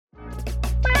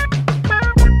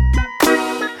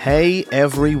Hey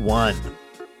everyone,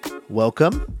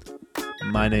 welcome.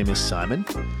 My name is Simon.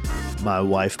 My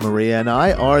wife Maria and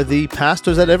I are the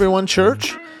pastors at Everyone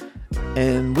Church,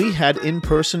 and we had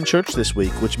in-person church this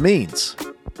week, which means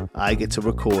I get to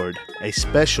record a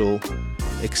special,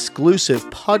 exclusive,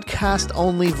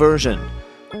 podcast-only version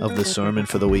of the sermon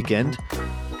for the weekend.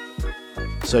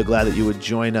 So glad that you would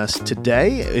join us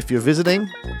today. If you're visiting,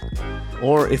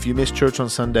 or if you missed church on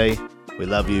Sunday, we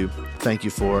love you. Thank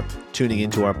you for tuning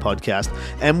into our podcast.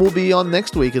 And we'll be on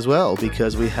next week as well,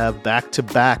 because we have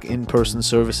back-to-back in-person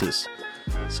services.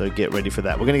 So get ready for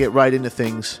that. We're going to get right into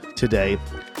things today.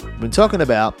 We've been talking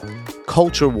about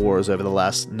culture wars over the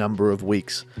last number of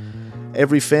weeks.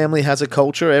 Every family has a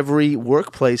culture. Every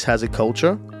workplace has a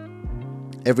culture.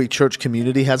 Every church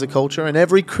community has a culture. And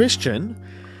every Christian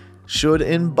should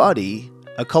embody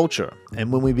a culture.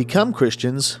 And when we become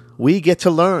Christians, we get to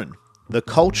learn the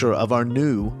culture of our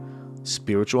new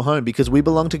spiritual home because we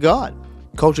belong to God.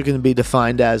 Culture can be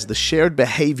defined as the shared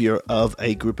behavior of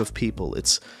a group of people.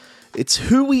 It's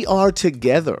who we are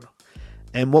together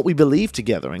and what we believe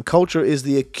together. And culture is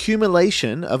the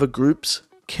accumulation of a group's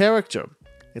character.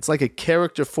 It's like a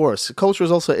character force. Culture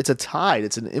is also, it's a tide,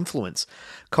 it's an influence.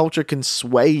 Culture can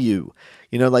sway you.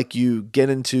 You know, like you get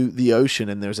into the ocean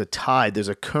and there's a tide, there's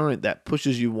a current that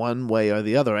pushes you one way or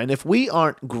the other. And if we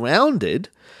aren't grounded,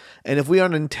 and if we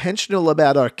aren't intentional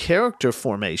about our character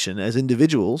formation as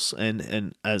individuals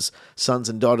and as sons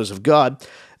and daughters of God,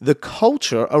 the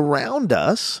culture around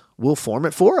us will form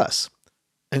it for us.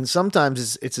 And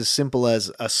sometimes it's as simple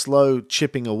as a slow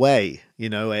chipping away, you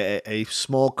know, a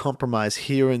small compromise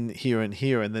here and here and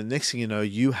here. And the next thing you know,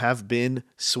 you have been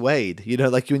swayed. You know,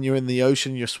 like when you're in the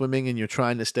ocean, you're swimming and you're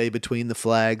trying to stay between the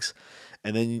flags.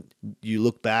 And then you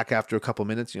look back after a couple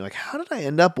minutes and you're like, how did I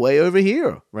end up way over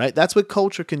here? Right? That's what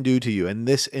culture can do to you. And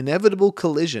this inevitable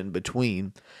collision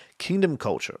between kingdom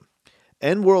culture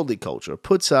and worldly culture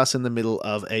puts us in the middle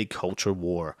of a culture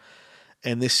war.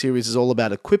 And this series is all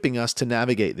about equipping us to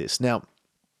navigate this. Now,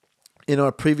 in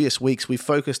our previous weeks, we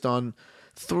focused on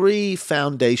 3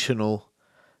 foundational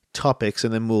topics,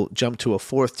 and then we'll jump to a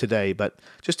 4th today. But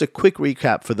just a quick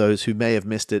recap for those who may have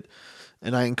missed it.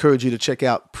 And I encourage you to check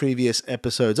out previous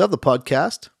episodes of the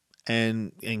podcast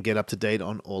and get up to date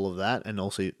on all of that. And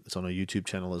also, it's on our YouTube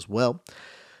channel as well.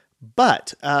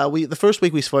 But the first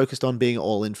week we focused on being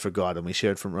all in for God, and we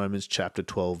shared from Romans chapter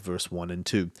 12, verse 1 and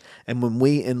 2. And when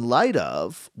we, in light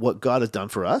of what God has done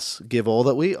for us, give all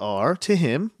that we are to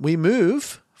Him, we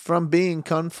move from being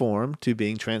conformed to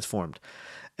being transformed.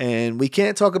 And we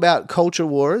can't talk about culture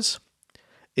wars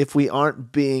if we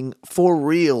aren't being for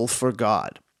real for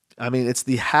God. I mean, it's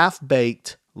the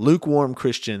half-baked, lukewarm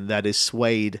Christian that is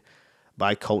swayed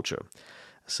by culture.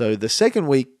 So the second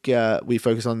week we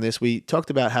focused on this, we talked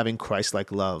about having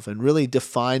Christ-like love and really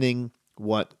defining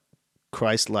what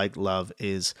Christ-like love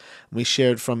is. We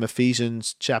shared from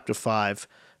Ephesians chapter 5,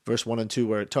 verse 1 and 2,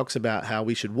 where it talks about how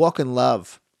we should walk in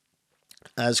love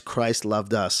as Christ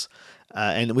loved us.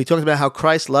 And we talked about how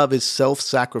Christ's love is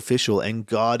self-sacrificial and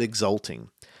God-exalting,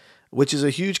 which is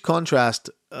a huge contrast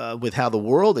with how the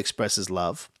world expresses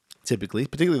love. Typically,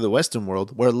 particularly the Western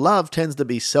world, where love tends to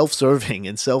be self-serving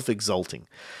and self-exalting.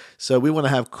 So we want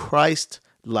to have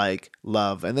Christ-like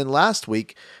love. And then last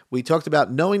week, we talked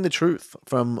about knowing the truth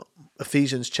from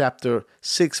Ephesians chapter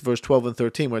 6, verse 12 and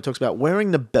 13, where it talks about wearing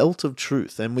the belt of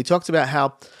truth. And we talked about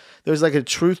how there's like a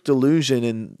truth delusion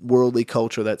in worldly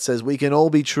culture that says we can all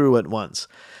be true at once.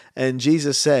 And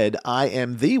Jesus said, I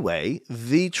am the way,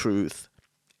 the truth,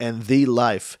 and the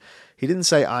life. He didn't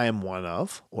say I am one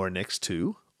of, or next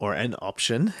to, or an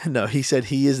option. No, he said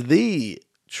he is the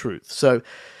truth. So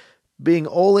being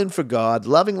all in for God,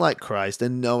 loving like Christ,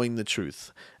 and knowing the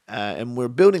truth. And we're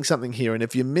building something here. And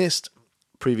if you missed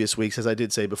previous weeks, as I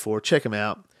did say before, check them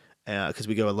out because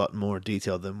we go a lot more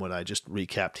detail than what I just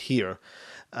recapped here.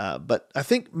 But I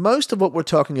think most of what we're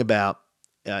talking about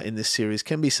in this series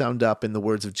can be summed up in the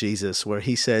words of Jesus, where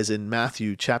he says in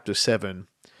Matthew chapter 7,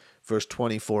 verse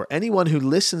 24, anyone who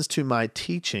listens to my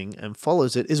teaching and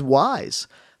follows it is wise,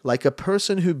 like a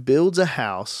person who builds a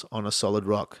house on a solid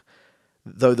rock.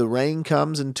 Though the rain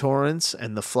comes in torrents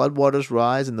and the floodwaters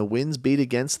rise and the winds beat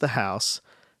against the house,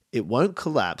 it won't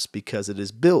collapse because it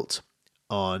is built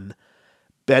on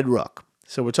bedrock.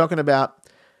 So we're talking about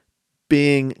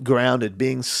being grounded,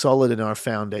 being solid in our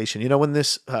foundation. You know, when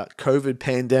this COVID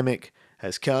pandemic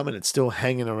has come and it's still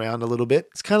hanging around a little bit.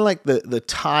 It's kind of like the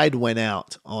tide went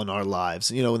out on our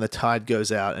lives. You know, when the tide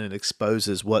goes out and it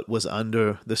exposes what was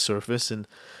under the surface. And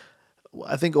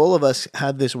I think all of us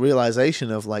had this realization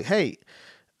of like, hey,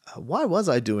 why was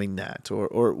I doing that?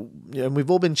 And we've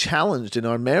all been challenged in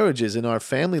our marriages, in our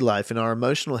family life, in our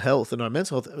emotional health, in our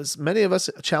mental health. Many of us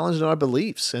are challenged in our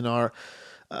beliefs, in our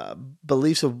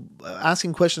beliefs of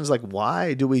asking questions like,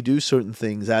 why do we do certain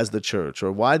things as the church?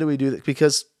 Or why do we do that?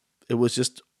 Because it was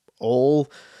just all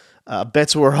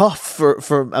bets were off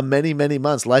for many, many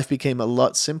months. Life became a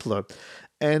lot simpler.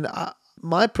 And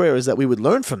my prayer is that we would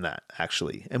learn from that,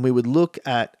 actually, and we would look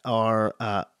at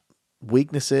our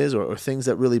weaknesses or things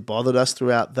that really bothered us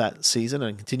throughout that season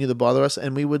and continue to bother us,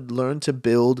 and we would learn to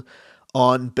build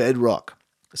on bedrock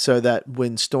so that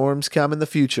when storms come in the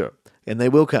future, and they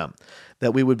will come,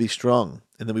 that we would be strong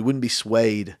and that we wouldn't be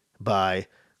swayed by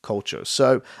culture.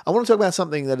 So I want to talk about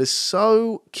something that is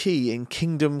so key in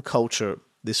kingdom culture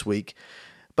this week,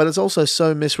 but it's also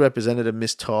so misrepresented and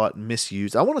mistaught and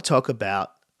misused. I want to talk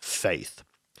about faith.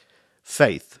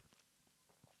 Faith.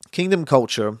 Kingdom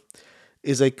culture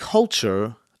is a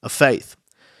culture of faith.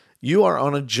 You are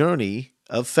on a journey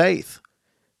of faith.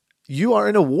 You are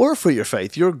in a war for your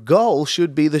faith. Your goal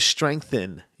should be to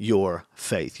strengthen your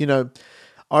faith. You know,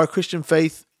 our Christian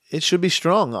faith, it should be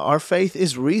strong. Our faith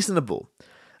is reasonable,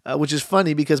 which is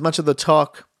funny because much of the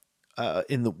talk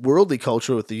in the worldly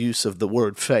culture with the use of the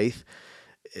word faith,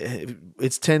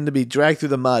 it's tend to be dragged through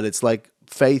the mud. It's like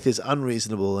faith is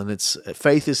unreasonable, and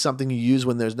faith is something you use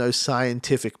when there's no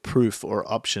scientific proof or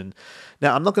option.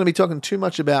 Now, I'm not going to be talking too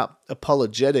much about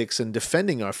apologetics and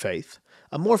defending our faith.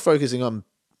 I'm more focusing on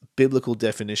biblical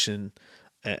definition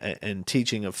and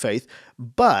teaching of faith,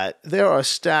 but there are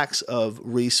stacks of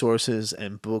resources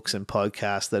and books and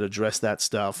podcasts that address that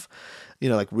stuff, you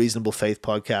know, like Reasonable Faith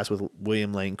podcast with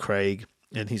William Lane Craig,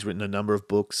 and he's written a number of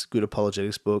books, good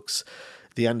apologetics books,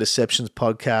 the Undeceptions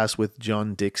podcast with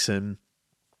John Dixon,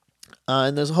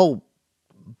 and there's a whole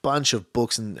bunch of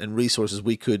books and resources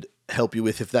we could help you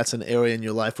with if that's an area in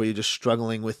your life where you're just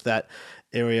struggling with that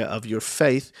area of your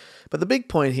faith. But the big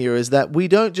point here is that we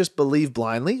don't just believe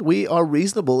blindly. We are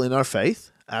reasonable in our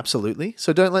faith, absolutely.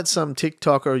 So don't let some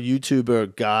TikToker,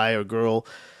 YouTuber guy or girl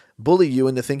bully you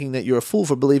into thinking that you're a fool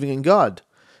for believing in God,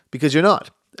 because you're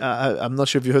not. I'm not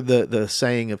sure if you heard the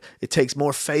saying of it takes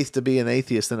more faith to be an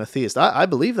atheist than a theist. I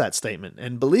believe that statement.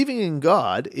 And believing in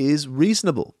God is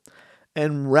reasonable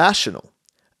and rational.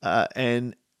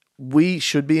 And we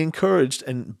should be encouraged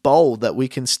and bold that we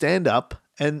can stand up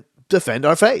and defend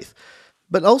our faith.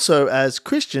 But also, as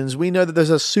Christians, we know that there's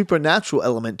a supernatural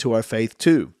element to our faith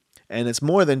too. And it's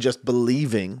more than just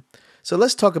believing. So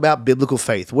let's talk about biblical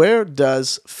faith. Where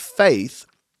does faith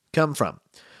come from?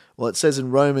 Well, it says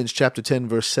in Romans chapter 10,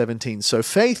 verse 17, so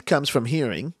faith comes from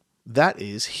hearing, that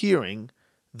is, hearing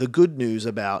the good news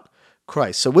about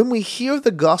Christ. So when we hear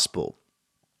the gospel,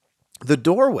 the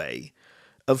doorway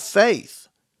of faith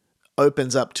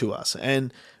opens up to us,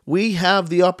 and we have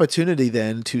the opportunity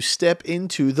then to step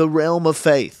into the realm of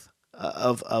faith,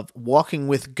 of walking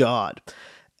with God.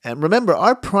 And remember,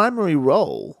 our primary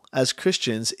role as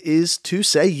Christians is to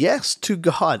say yes to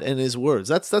God and His words.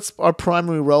 That's our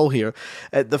primary role here.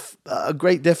 A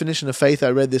great definition of faith I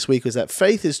read this week was that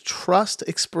faith is trust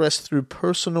expressed through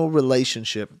personal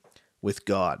relationship with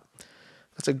God.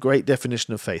 That's a great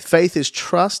definition of faith. Faith is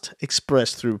trust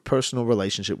expressed through personal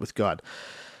relationship with God.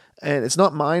 And it's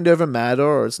not mind over matter,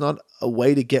 or it's not a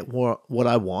way to get what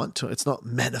I want. It's not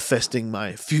manifesting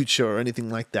my future or anything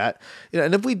like that. You know,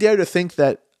 and if we dare to think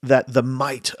that the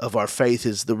might of our faith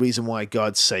is the reason why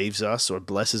God saves us or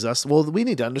blesses us, well, we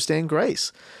need to understand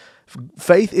grace.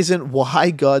 Faith isn't why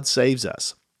God saves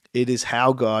us. It is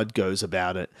how God goes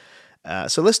about it.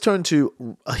 So let's turn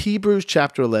to Hebrews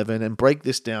chapter 11 and break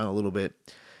this down a little bit.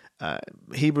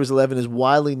 Hebrews 11 is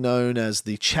widely known as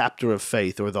the chapter of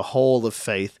faith or the whole of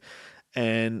faith,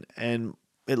 and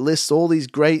it lists all these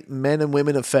great men and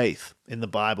women of faith in the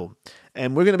Bible.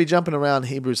 And we're going to be jumping around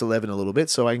Hebrews 11 a little bit,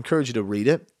 so I encourage you to read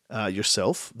it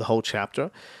yourself, the whole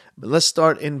chapter. But let's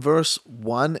start in verse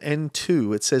 1 and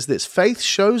 2. It says this, faith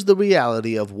shows the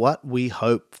reality of what we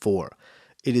hope for.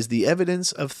 It is the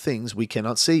evidence of things we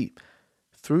cannot see.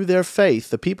 Through their faith,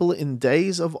 the people in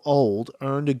days of old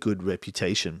earned a good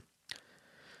reputation.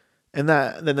 And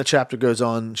then the chapter goes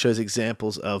on, shows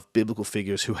examples of biblical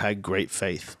figures who had great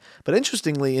faith. But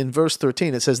interestingly, in verse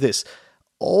 13, it says this,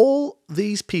 all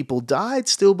these people died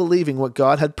still believing what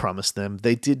God had promised them.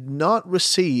 They did not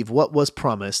receive what was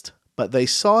promised, but they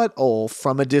saw it all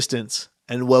from a distance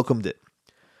and welcomed it.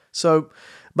 So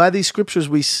by these scriptures,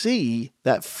 we see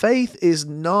that faith is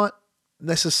not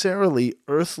necessarily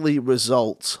earthly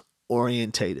results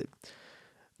orientated.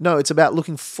 No, it's about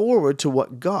looking forward to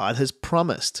what God has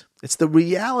promised. It's the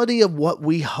reality of what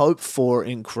we hope for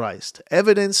in Christ,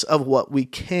 evidence of what we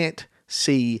can't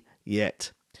see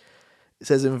yet. It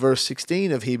says in verse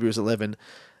 16 of Hebrews 11,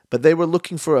 "But they were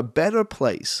looking for a better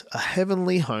place, a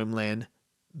heavenly homeland.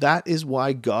 That is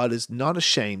why God is not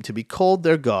ashamed to be called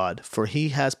their God, for he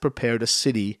has prepared a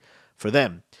city for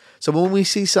them." So when we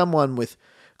see someone with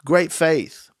great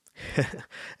faith,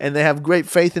 and they have great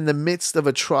faith in the midst of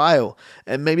a trial,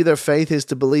 and maybe their faith is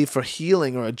to believe for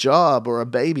healing or a job or a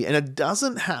baby, and it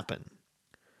doesn't happen,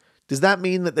 does that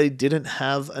mean that they didn't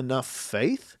have enough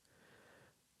faith?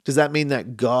 Does that mean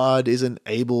that God isn't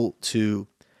able to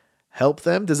help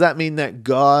them? Does that mean that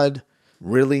God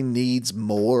really needs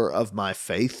more of my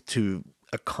faith to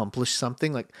accomplish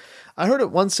something? Like, I heard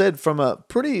it once said from a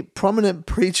pretty prominent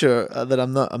preacher that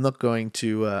I'm not going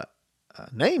to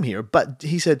name here, but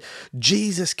he said,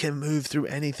 Jesus can move through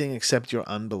anything except your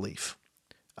unbelief.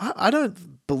 I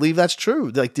don't believe that's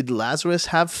true. Like, did Lazarus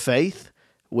have faith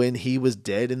when he was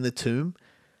dead in the tomb?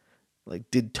 Like,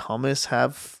 did Thomas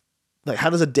have, like, how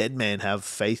does a dead man have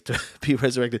faith to be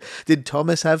resurrected? Did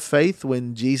Thomas have faith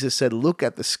when Jesus said, look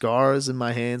at the scars in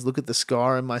my hands, look at the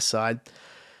scar in my side?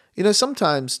 You know,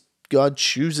 sometimes God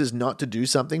chooses not to do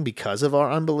something because of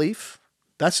our unbelief.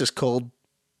 That's just called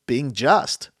being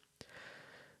just.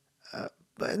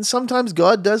 And sometimes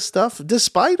God does stuff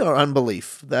despite our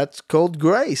unbelief. That's called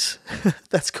grace.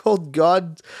 That's called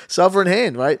God's sovereign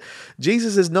hand, right?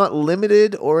 Jesus is not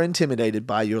limited or intimidated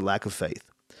by your lack of faith.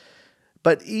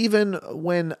 But even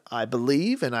when I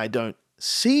believe and I don't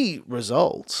see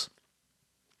results,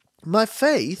 my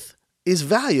faith is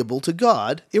valuable to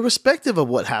God, irrespective of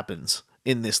what happens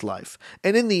in this life.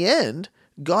 And in the end,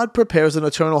 God prepares an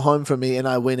eternal home for me and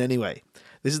I win anyway.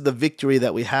 This is the victory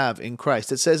that we have in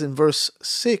Christ. It says in verse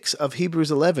 6 of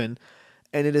Hebrews 11,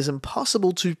 "And it is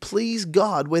impossible to please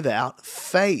God without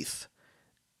faith.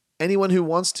 Anyone who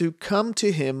wants to come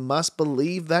to him must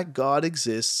believe that God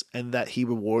exists and that he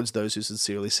rewards those who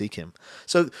sincerely seek him."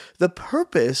 So the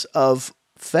purpose of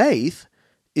faith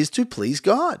is to please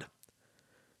God.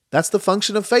 That's the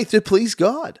function of faith, to please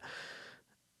God.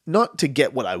 Not to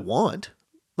get what I want.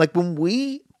 Like when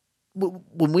we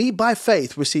by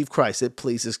faith receive Christ, it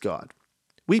pleases God.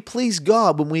 We please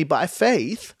God when we by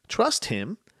faith trust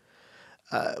him.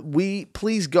 We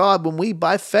please God when we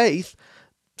by faith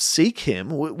seek him.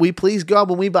 We please God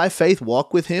when we by faith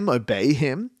walk with him, obey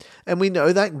him. And we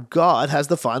know that God has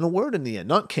the final word in the end,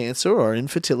 not cancer or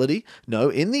infertility. No,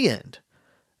 in the end,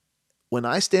 when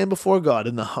I stand before God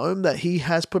in the home that he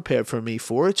has prepared for me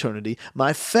for eternity,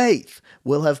 my faith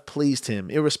will have pleased him,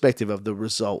 irrespective of the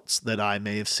results that I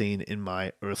may have seen in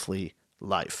my earthly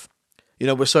life. You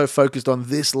know, we're so focused on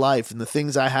this life and the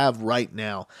things I have right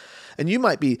now. And you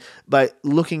might be, by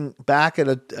looking back at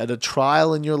a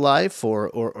trial in your life or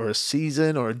a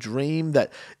season or a dream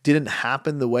that didn't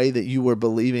happen the way that you were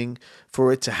believing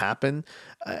for it to happen.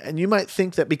 And you might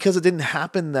think that because it didn't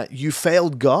happen that you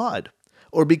failed God,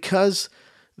 or because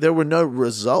there were no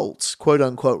results, quote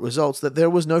unquote results, that there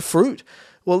was no fruit.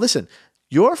 Well, listen,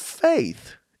 your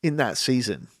faith in that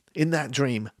season, in that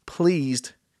dream,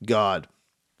 pleased God.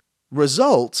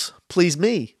 Results please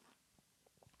me.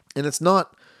 And it's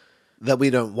not that we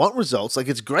don't want results. Like,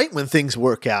 it's great when things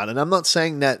work out. And I'm not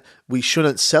saying that we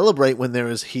shouldn't celebrate when there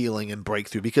is healing and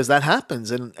breakthrough, because that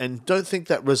happens. And don't think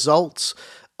that results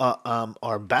are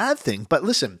a bad thing. But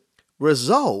listen,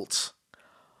 results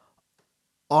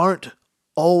aren't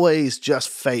always just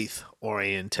faith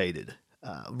orientated.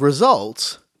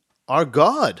 Results are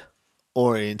God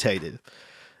orientated.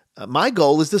 My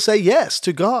goal is to say yes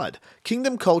to God.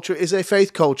 Kingdom culture is a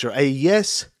faith culture, a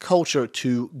yes culture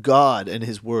to God and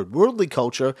his word. Worldly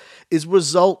culture is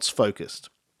results focused.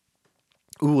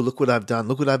 Ooh, look what I've done.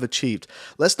 Look what I've achieved.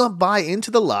 Let's not buy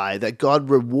into the lie that God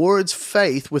rewards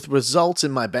faith with results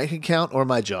in my bank account or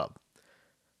my job.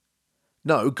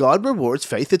 No, God rewards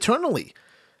faith eternally.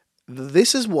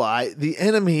 This is why the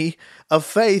enemy of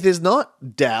faith is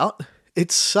not doubt,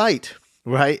 it's sight,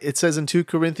 right? It says in 2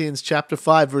 Corinthians chapter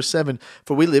 5, verse 7,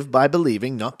 "For we live by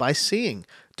believing, not by seeing.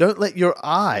 Don't let your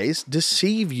eyes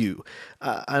deceive you."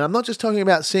 And I'm not just talking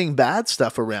about seeing bad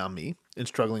stuff around me and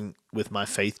struggling with my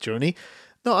faith journey.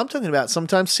 No, I'm talking about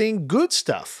sometimes seeing good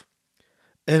stuff.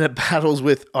 And it battles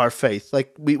with our faith.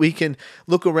 Like we can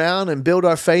look around and build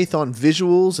our faith on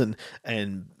visuals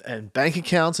and bank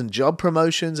accounts and job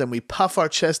promotions, and we puff our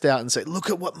chest out and say, look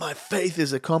at what my faith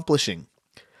is accomplishing.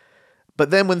 But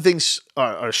then when things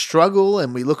are struggle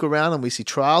and we look around and we see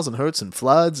trials and hurts and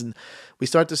floods, and we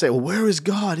start to say, well, where is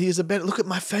God? He is a better. Look at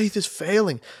my faith is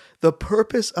failing. The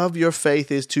purpose of your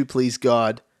faith is to please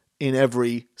God in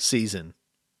every season.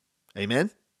 Amen?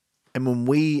 And when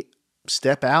we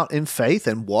step out in faith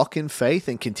and walk in faith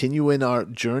and continue in our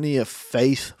journey of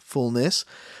faithfulness,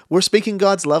 we're speaking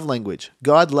God's love language.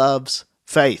 God loves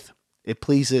faith. It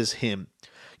pleases Him.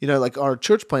 Like our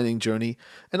church planting journey,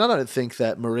 and I don't think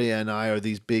that Maria and I are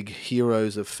these big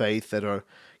heroes of faith that are,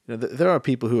 there are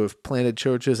people who have planted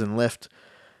churches and left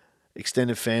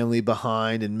extended family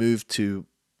behind and moved to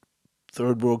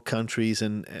third world countries.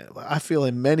 And I feel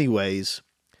in many ways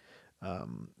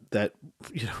that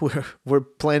we're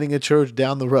planting a church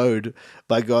down the road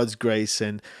by God's grace.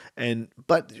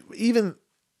 But even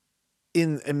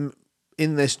in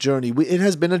this journey, it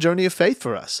has been a journey of faith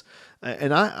for us.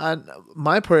 And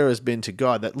my prayer has been to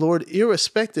God that, Lord,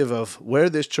 irrespective of where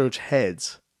this church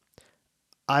heads,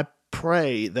 I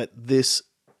pray that this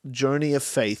journey of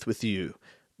faith with you,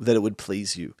 that it would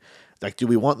please you. Like, do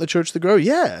we want the church to grow?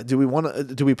 Yeah. Do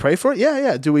we pray for it?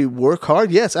 Yeah. Do we work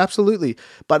hard? Yes, absolutely.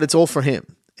 But it's all for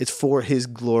Him. It's for His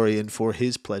glory and for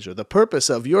His pleasure. The purpose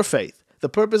of your faith, the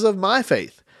purpose of my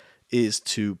faith, is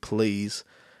to please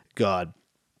God.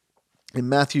 In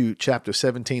Matthew chapter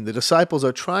 17, the disciples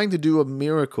are trying to do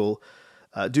miracles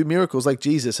like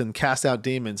Jesus and cast out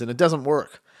demons, and it doesn't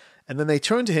work. And then they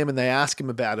turn to Him and they ask Him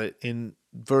about it. In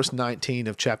verse 19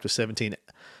 of chapter 17,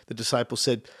 the disciples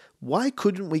said, "Why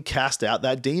couldn't we cast out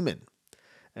that demon?"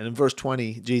 And in verse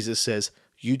 20, Jesus says,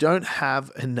 "You don't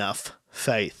have enough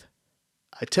faith.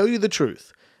 I tell you the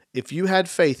truth. If you had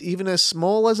faith even as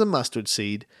small as a mustard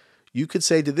seed, you could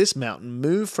say to this mountain,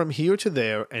 'Move from here to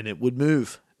there,' and it would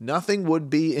move. Nothing would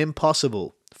be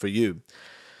impossible for you."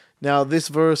 Now, this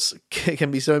verse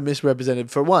can be so misrepresented.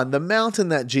 For one, the mountain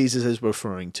that Jesus is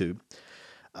referring to,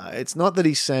 it's not that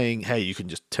He's saying, hey, you can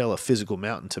just tell a physical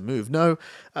mountain to move. No,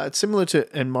 it's similar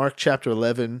to in Mark chapter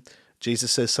 11,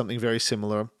 Jesus says something very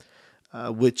similar,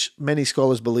 which many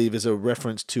scholars believe is a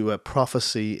reference to a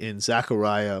prophecy in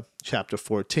Zechariah chapter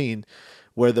 14,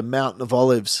 where the Mountain of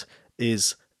Olives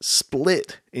is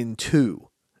split in two.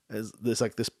 There's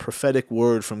like this prophetic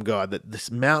word from God that this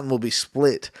mountain will be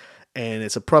split, and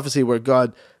it's a prophecy where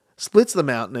God splits the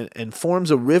mountain and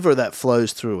forms a river that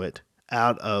flows through it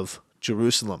out of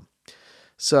Jerusalem.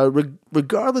 So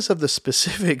regardless of the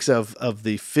specifics of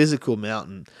the physical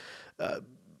mountain,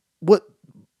 what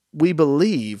we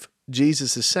believe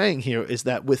Jesus is saying here is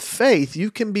that with faith,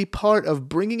 you can be part of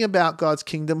bringing about God's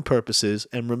kingdom purposes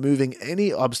and removing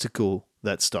any obstacle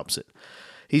that stops it.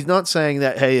 He's not saying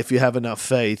that, hey, if you have enough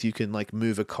faith, you can like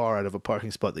move a car out of a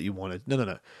parking spot that you wanted.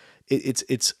 No.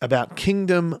 It's about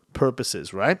kingdom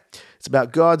purposes, right? It's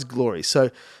about God's glory.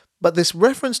 But this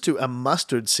reference to a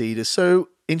mustard seed is so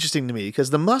interesting to me because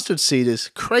the mustard seed is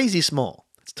crazy small.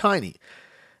 It's tiny,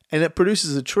 and it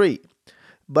produces a tree.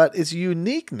 But its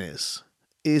uniqueness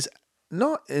is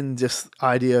not in just the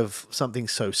idea of something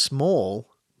so small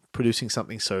producing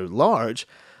something so large.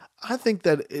 I think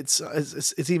that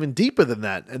it's even deeper than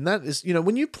that. And that is,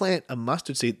 when you plant a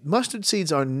mustard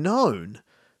seeds are known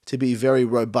to be very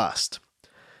robust.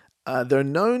 They're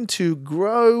known to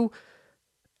grow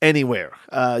anywhere.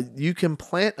 You can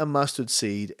plant a mustard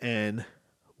seed and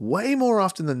way more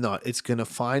often than not, it's going to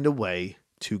find a way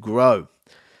to grow.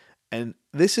 And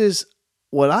this is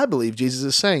what I believe Jesus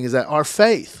is saying, is that our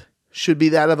faith should be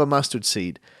that of a mustard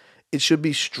seed. It should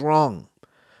be strong.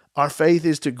 Our faith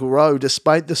is to grow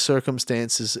despite the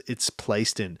circumstances it's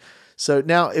placed in. So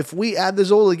now if we add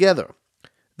this all together,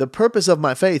 the purpose of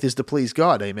my faith is to please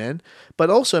God, amen? But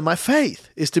also my faith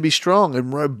is to be strong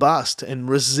and robust and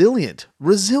resilient.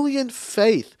 Resilient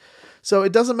faith. So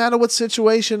it doesn't matter what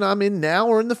situation I'm in now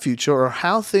or in the future or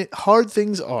how hard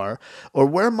things are or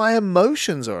where my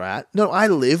emotions are at. No, I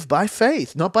live by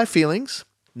faith, not by feelings,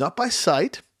 not by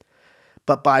sight,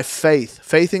 but by faith.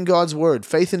 Faith in God's word,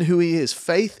 faith in who He is,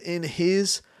 faith in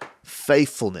His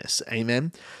faithfulness.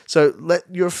 Amen. So let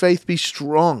your faith be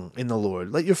strong in the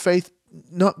Lord. Let your faith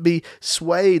not be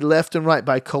swayed left and right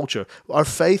by culture. Our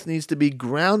faith needs to be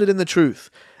grounded in the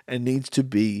truth and needs to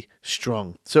be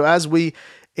strong. So as we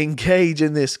engage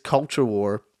in this culture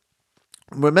war,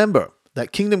 remember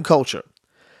that kingdom culture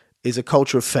is a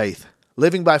culture of faith,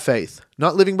 living by faith,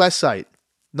 not living by sight,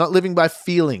 not living by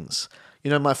feelings.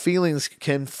 My feelings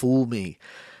can fool me,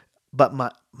 but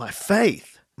my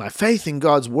faith in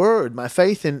God's word, my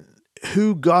faith in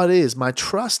who God is, my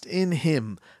trust in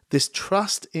Him, this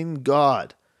trust in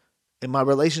God and my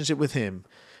relationship with Him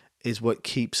is what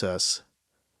keeps us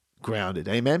grounded.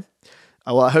 Amen?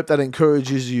 Well, I hope that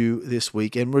encourages you this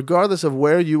week. And regardless of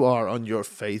where you are on your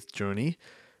faith journey,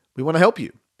 we want to help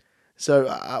you. So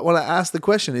I want to ask the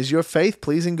question, is your faith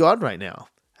pleasing God right now?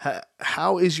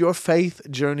 How is your faith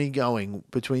journey going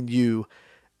between you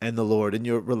and the Lord and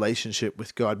your relationship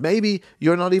with God? Maybe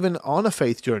you're not even on a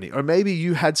faith journey, or maybe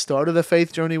you had started a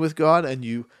faith journey with God and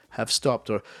you have stopped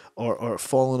or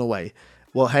fallen away.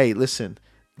 Well, hey, listen,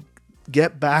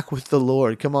 get back with the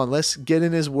Lord. Come on, let's get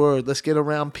in His Word. Let's get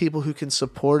around people who can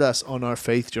support us on our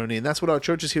faith journey. And that's what our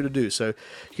church is here to do. So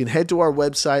you can head to our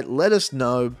website. Let us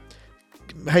know.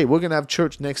 Hey, we're going to have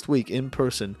church next week in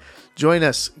person. Join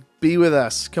us. Be with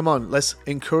us. Come on, let's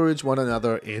encourage one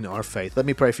another in our faith. Let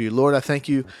me pray for you. Lord, I thank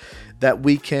you that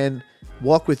we can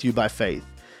walk with you by faith.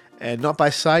 And not by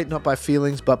sight, not by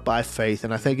feelings, but by faith.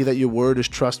 And I thank you that your word is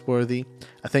trustworthy.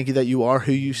 I thank you that you are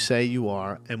who you say you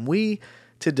are. And we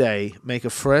today make a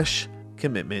fresh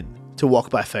commitment to walk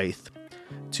by faith,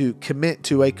 to commit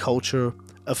to a culture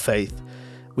of faith.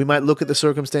 We might look at the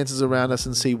circumstances around us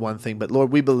and see one thing, but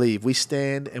Lord, we believe. We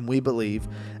stand and we believe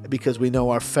because we know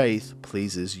our faith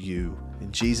pleases you.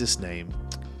 In Jesus' name,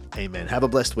 amen. Have a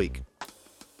blessed week.